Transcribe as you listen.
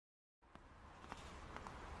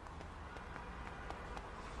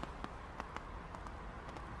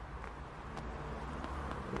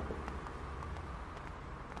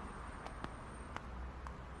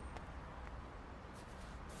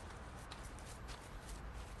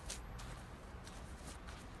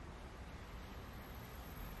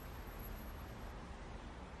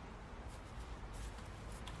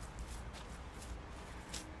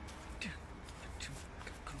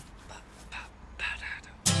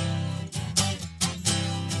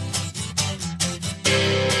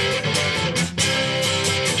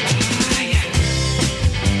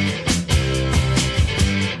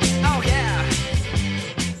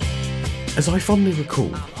As I fondly recall,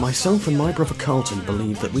 myself and my brother Carlton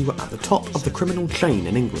believed that we were at the top of the criminal chain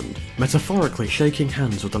in England, metaphorically shaking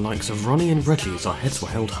hands with the likes of Ronnie and Reggie as our heads were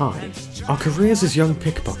held high. Our careers as young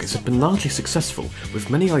pickpockets had been largely successful, with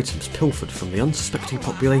many items pilfered from the unsuspecting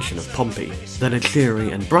population of Pompey, then a cheery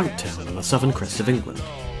and bright town on the southern crest of England.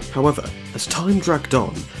 However, as time dragged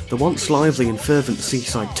on, the once lively and fervent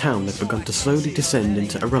seaside town had begun to slowly descend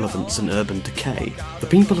into irrelevance and urban decay. The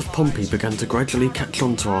people of Pompey began to gradually catch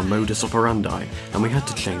on to our modus operandi, and we had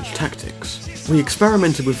to change tactics. We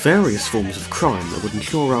experimented with various forms of crime that would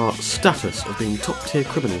ensure our status of being top-tier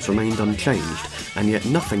criminals remained unchanged, and yet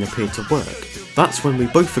nothing appeared to work. That's when we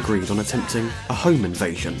both agreed on attempting a home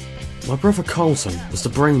invasion. My brother Carlton was the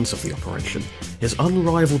brains of the operation. His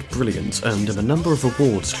unrivalled brilliance earned him a number of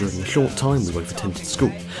awards during the short time we both attended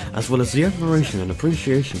school, as well as the admiration and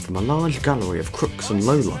appreciation from a large gallery of crooks and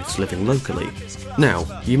lowlifes living locally. Now,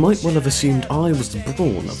 you might well have assumed I was the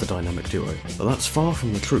brawn of the dynamic duo, but that's far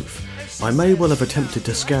from the truth. I may well have attempted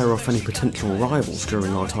to scare off any potential rivals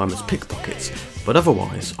during our time as pickpockets, but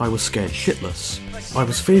otherwise I was scared shitless. I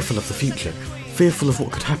was fearful of the future, fearful of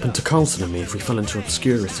what could happen to Carlton and me if we fell into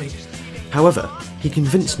obscurity. However, he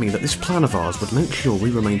convinced me that this plan of ours would make sure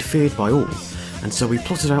we remained feared by all, and so we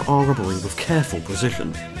plotted out our robbery with careful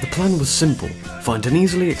precision. The plan was simple: find an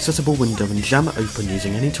easily accessible window and jam it open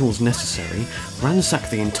using any tools necessary, ransack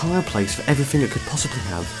the entire place for everything it could possibly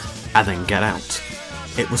have, and then get out.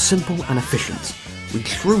 It was simple and efficient. We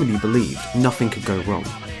truly believed nothing could go wrong.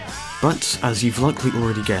 But, as you've likely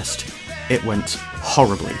already guessed, it went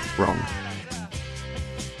horribly wrong.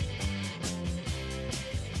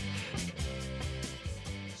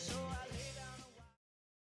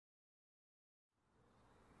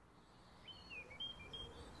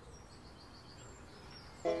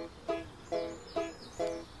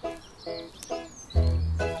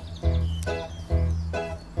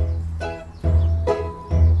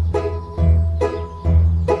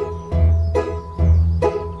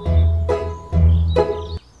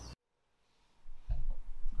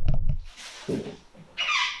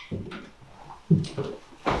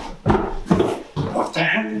 What the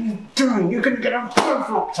hell are you doing? You're going to get us both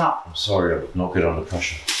locked up. I'm sorry, I'm not good under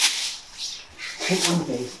pressure. Take one of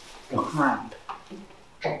these. Look round.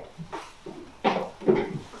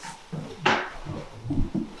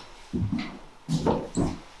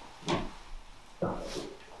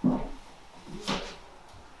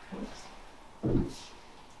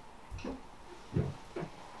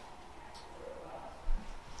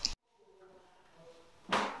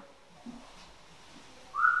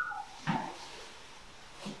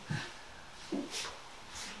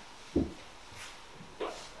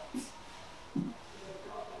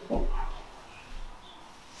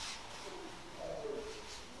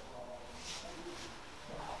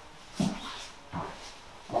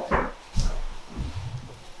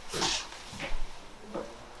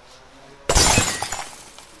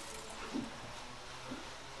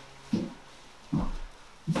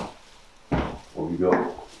 What have you got?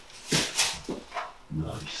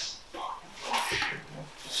 Nice.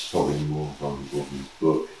 It's probably more valuable than his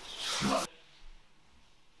book.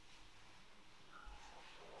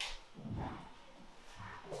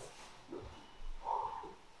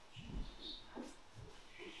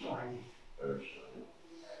 Very shiny.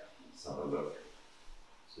 Let's have a look.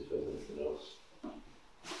 See if there's anything else.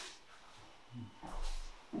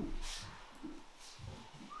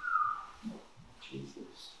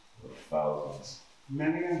 Jesus. What thousands.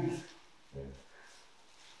 Millions.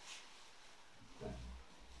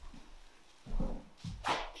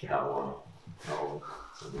 Yeah. That one. That one.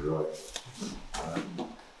 That'll be right.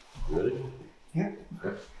 Ready? Yeah.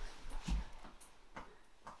 Okay.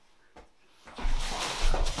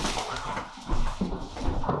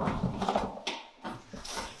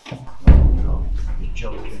 You're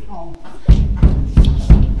joking. Oh.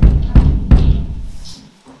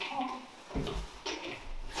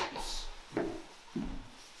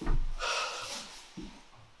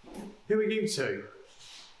 Who are you two?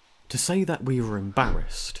 To say that we were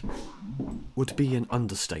embarrassed would be an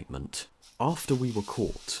understatement. After we were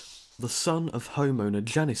caught, the son of homeowner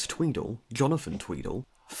Janice Tweedle, Donovan Tweedle,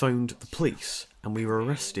 phoned the police, and we were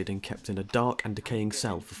arrested and kept in a dark and decaying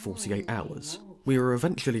cell for 48 hours. We were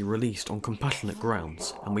eventually released on compassionate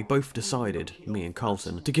grounds, and we both decided, me and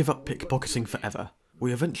Carlton, to give up pickpocketing forever.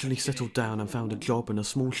 We eventually settled down and found a job in a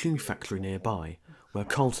small shoe factory nearby, where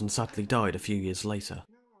Carlton sadly died a few years later.